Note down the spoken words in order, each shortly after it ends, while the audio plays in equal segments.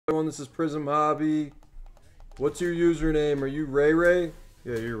everyone. This is Prizm Hobby. What's your username? Are you Ray Ray?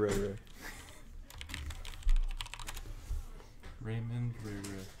 Yeah, you're Ray Ray. Raymond Ray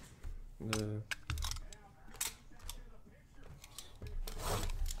Ray. Yeah.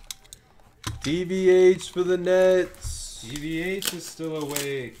 DVH for the Nets. DVH is still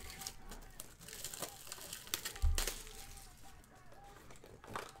awake.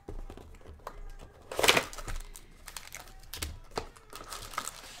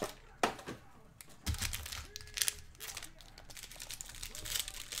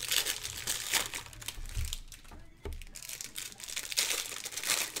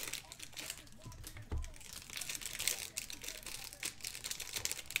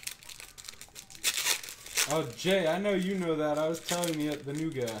 Oh, Jay, I know you know that. I was telling you the new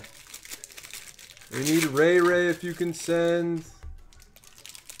guy. We need Ray Ray if you can send.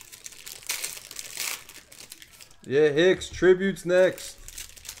 Yeah, Hicks. Tributes next.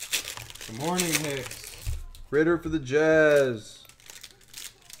 Good morning, Hicks. Ritter for the Jazz.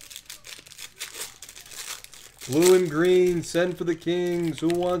 Blue and green. Send for the Kings. Who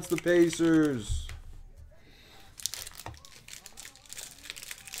wants the Pacers?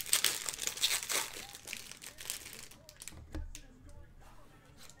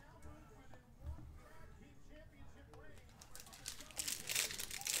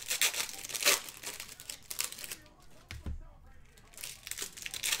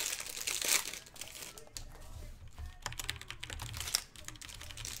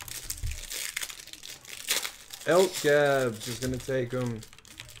 Elk Gabs is going to take them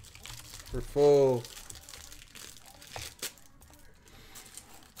for full.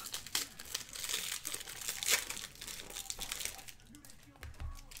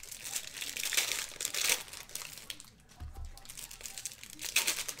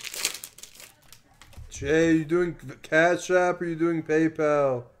 Jay, are you doing Cash App or are you doing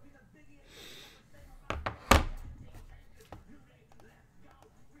PayPal?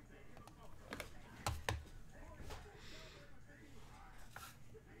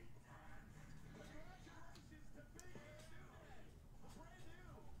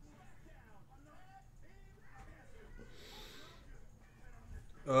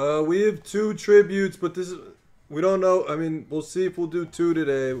 We have 2 tributes, but this is, we don't know. I mean, we'll see if we'll do 2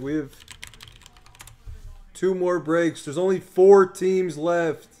 today. We have 2 more breaks. There's only 4 teams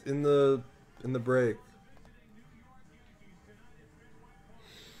left in the break.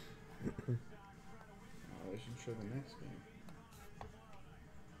 Oh, they should show the next game.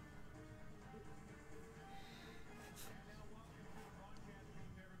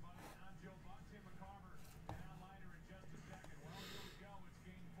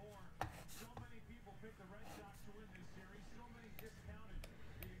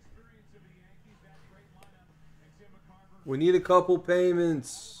 We need a couple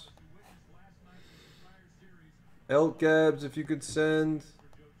payments. Elk Gabs, if you could send.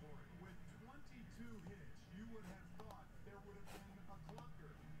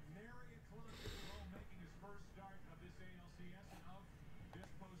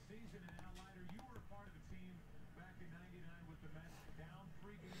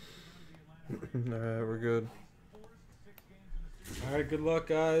 Alright, we're good. Alright, good luck,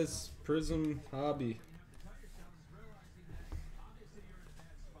 guys. Prizm Hobby.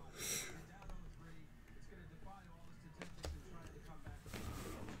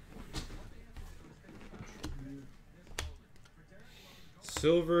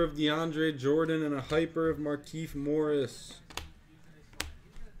 Silver of DeAndre Jordan and a hyper of Markieff Morris.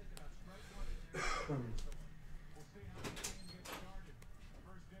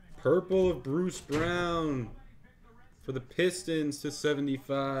 Purple of Bruce Brown for the Pistons to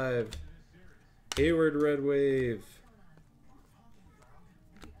 75. Hayward Red Wave.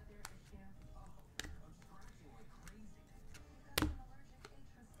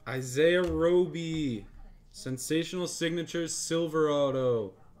 Isaiah Roby. Sensational Signatures Silver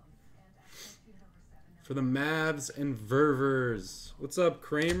Auto. For the Mavs and Ververs. What's up,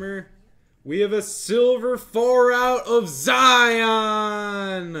 Kramer? We have a silver far out of Zion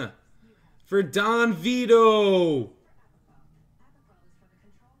for Don Vito.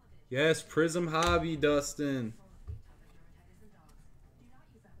 Yes, Prizm Hobby, Dustin.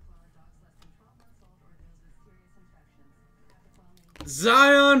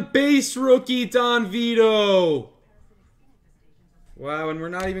 Zion base rookie Don Vito. Wow, and we're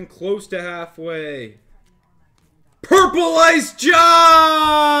not even close to halfway. Purple Ice Ja!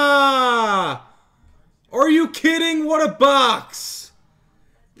 Are you kidding? What a box!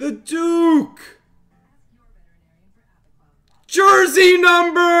 The Duke! Jersey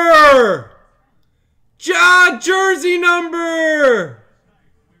number! Ja jersey number!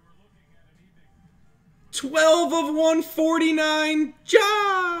 12 of 149.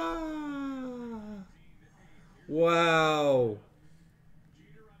 Ja! Wow.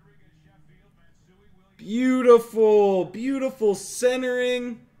 Beautiful. Beautiful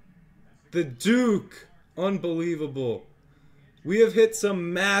centering. The Duke. Unbelievable. We have hit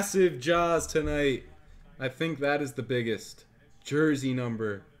some massive jaws tonight. I think that is the biggest. Jersey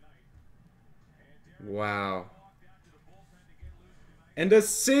number. Wow. And a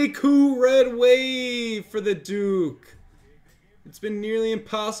Sekou red wave for the Duke. It's been nearly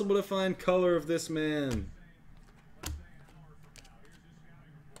impossible to find color of this man.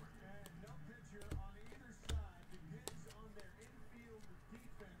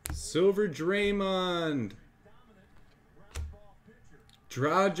 Silver Draymond.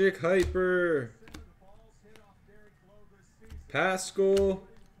 Dragic Hyper. Pascal.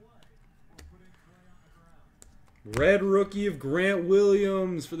 Red rookie of Grant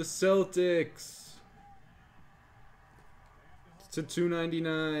Williams for the Celtics. To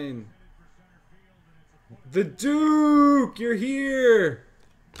 299. The Duke, you're here.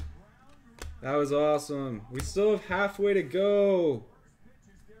 That was awesome. We still have halfway to go.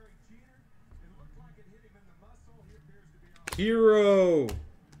 Hero.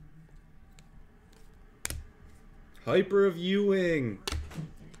 Hyper of Ewing.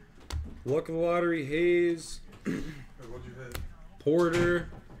 Luck of the Lottery Hayes. What'd you hit? Porter.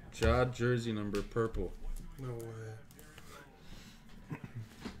 Jod jersey number purple. No way.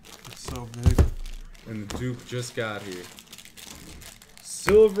 It's so big. And the Duke just got here.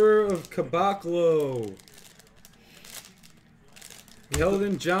 Silver of Caboclo.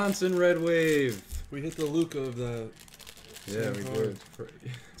 Keldon Johnson red wave. We hit the Luka of that. Yeah, we did.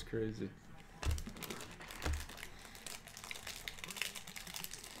 It's crazy.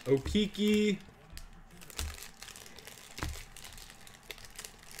 Okiki.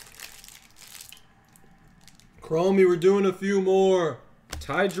 Chromie, we're doing a few more.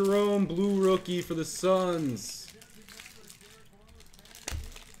 Ty Jerome, blue rookie for the Suns.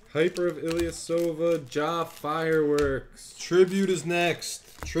 Hyper of Ilyasova, Ja Fireworks. Tribute is next.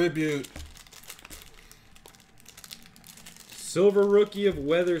 Tribute. Silver rookie of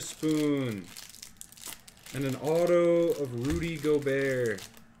Weatherspoon. And an auto of Rudy Gobert.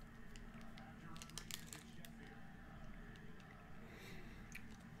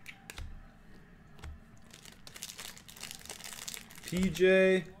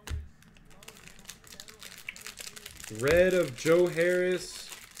 PJ. Red of Joe Harris.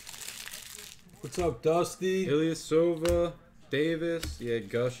 What's up, Dusty? Ilyasova. Davis. Yeah,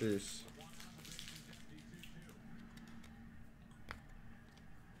 Gushers.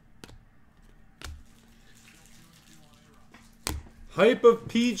 Hype of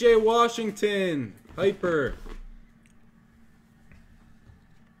PJ Washington. Hyper.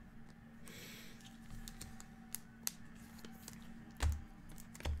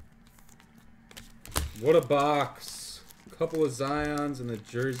 What a box. Couple of Zions and the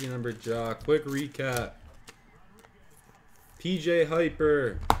jersey number Ja. Quick recap. PJ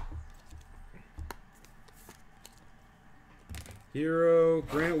Hyper. Hero,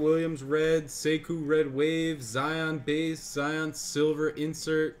 Grant Williams red, Sekou red wave, Zion base, Zion silver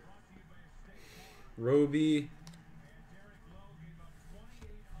insert, Roby,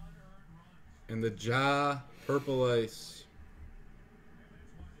 and the Ja purple ice,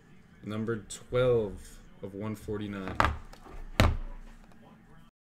 number 12 of 149.